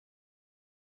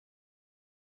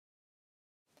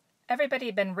everybody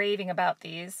had been raving about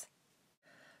these.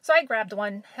 So I grabbed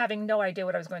one, having no idea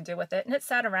what I was going to do with it, and it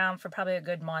sat around for probably a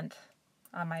good month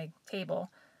on my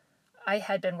table. I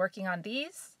had been working on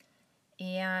these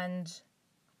and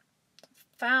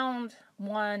found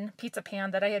one pizza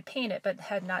pan that I had painted but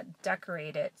had not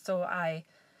decorated. So I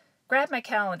grabbed my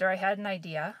calendar. I had an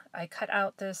idea. I cut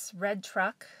out this red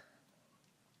truck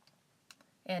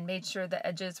and made sure the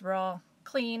edges were all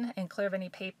clean and clear of any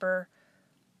paper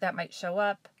that might show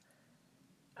up.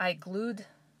 I glued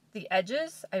the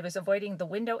edges. I was avoiding the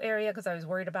window area because I was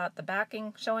worried about the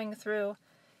backing showing through.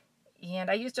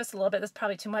 And I used just a little bit. This is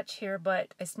probably too much here,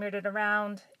 but I smeared it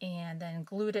around and then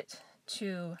glued it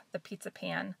to the pizza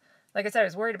pan. Like I said, I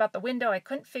was worried about the window. I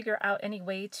couldn't figure out any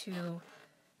way to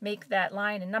make that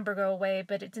line and number go away,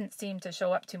 but it didn't seem to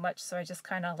show up too much, so I just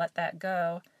kind of let that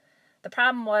go. The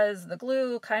problem was the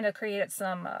glue kind of created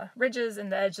some ridges in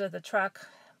the edge of the truck,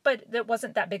 but it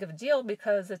wasn't that big of a deal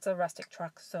because it's a rustic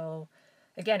truck, so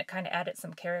again, it kind of added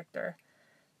some character.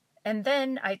 And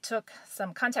then I took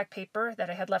some contact paper that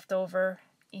I had left over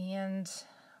and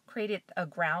created a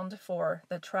ground for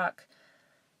the truck.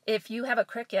 If you have a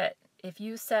Cricut, if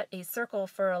you set a circle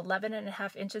for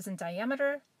 11.5 inches in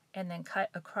diameter and then cut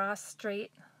across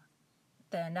straight,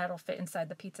 then that'll fit inside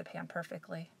the pizza pan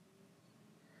perfectly.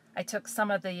 I took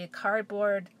some of the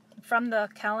cardboard from the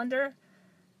calendar,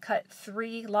 cut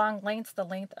 3 long lengths, the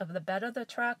length of the bed of the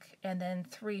truck, and then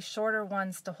 3 shorter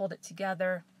ones to hold it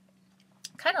together,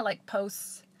 kind of like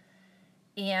posts,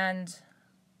 and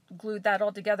glued that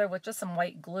all together with just some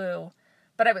white glue.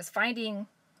 But I was finding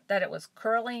that it was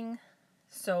curling,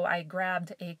 so I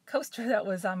grabbed a coaster that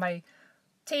was on my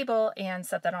table and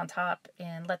set that on top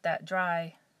and let that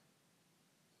dry.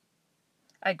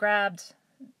 I grabbed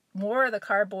more of the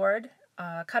cardboard,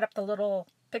 cut up the little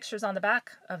pictures on the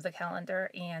back of the calendar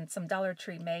and some Dollar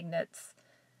Tree magnets.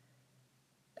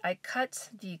 I cut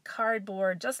the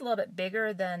cardboard just a little bit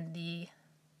bigger than the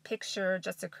picture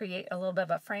just to create a little bit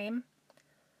of a frame.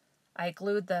 I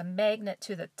glued the magnet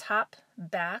to the top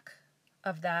back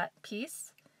of that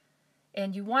piece,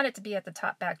 and you want it to be at the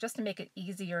top back just to make it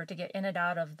easier to get in and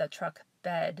out of the truck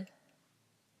bed.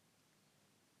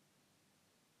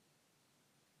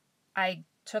 I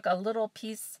took a little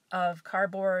piece of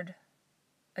cardboard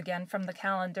again from the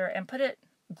calendar and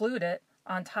glued it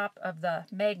on top of the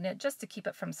magnet just to keep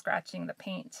it from scratching the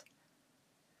paint.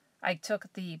 I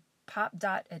took the Pop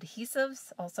Dot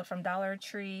adhesives, also from Dollar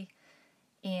Tree,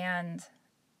 and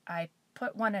I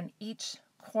put one in each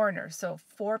corner. So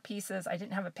 4 pieces. I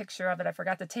didn't have a picture of it. I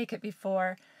forgot to take it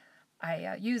before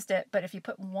I used it. But if you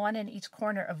put 1 in each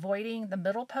corner, avoiding the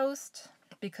middle post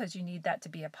because you need that to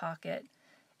be a pocket.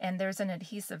 And there's an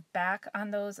adhesive back on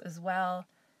those as well.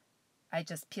 I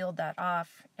just peeled that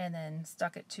off and then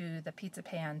stuck it to the pizza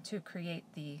pan to create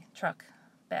the truck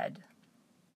bed.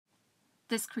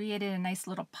 This created a nice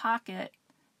little pocket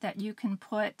that you can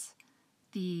put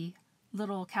the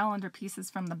little calendar pieces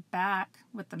from the back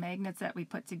with the magnets that we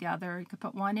put together. You could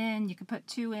put 1 in, you could put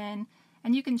 2 in,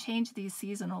 and you can change these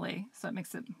seasonally, so it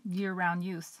makes it year-round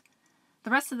use.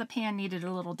 The rest of the pan needed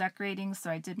a little decorating, so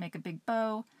I did make a big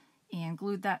bow and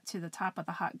glued that to the top of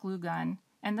the hot glue gun.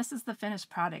 And this is the finished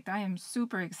product. I am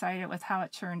super excited with how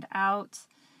it turned out.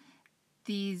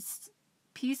 These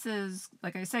pieces,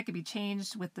 like I said, could be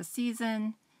changed with the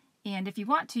season. And if you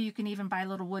want to, you can even buy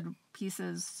little wood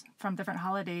pieces from different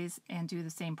holidays and do the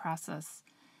same process.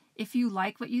 If you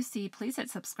like what you see, please hit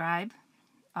subscribe.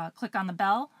 Click on the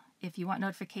bell if you want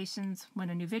notifications when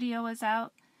a new video is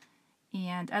out.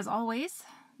 And as always,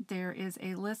 there is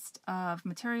a list of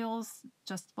materials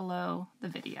just below the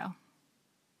video.